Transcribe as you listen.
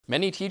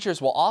Many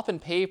teachers will often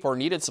pay for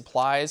needed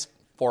supplies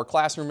for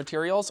classroom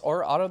materials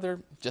or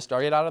just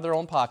out of their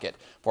own pocket.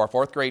 For a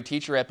 4th grade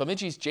teacher at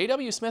Bemidji's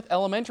J.W. Smith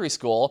Elementary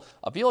School,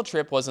 a field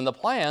trip was in the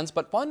plans,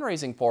 but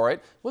fundraising for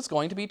it was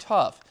going to be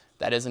tough.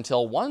 That is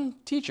until one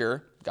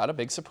teacher got a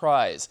big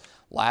surprise.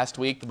 Last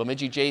week, the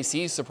Bemidji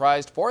Jaycees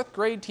surprised 4th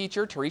grade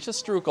teacher Teresa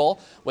Strukel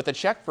with a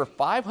check for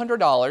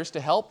 $500 to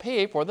help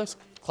pay for the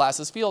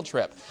class's field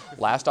trip.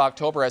 Last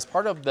October, as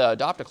part of the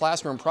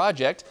Adopt-A-Classrom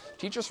project,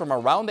 teachers from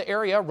around the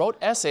area wrote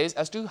essays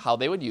as to how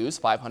they would use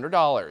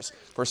 $500.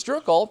 For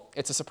Strukel,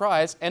 it's a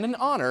surprise and an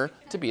honor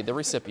to be the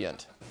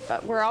recipient.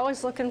 But we're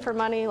always looking for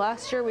money.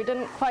 Last year we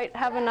didn't quite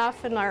have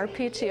enough, and our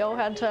PTO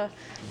had to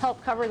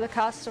help cover the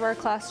cost of our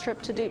class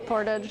trip to Deep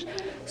Portage.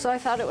 So I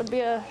thought it would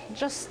be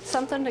just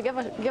something to give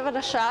it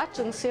a shot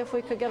and see if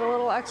we could get a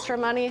little extra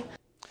money.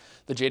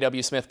 The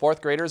J.W. Smith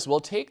 4th graders will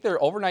take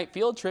their overnight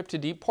field trip to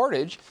Deep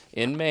Portage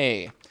in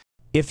May.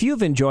 If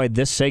you've enjoyed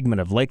this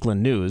segment of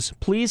Lakeland News,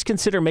 please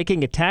consider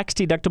making a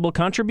tax-deductible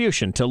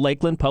contribution to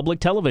Lakeland Public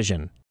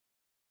Television.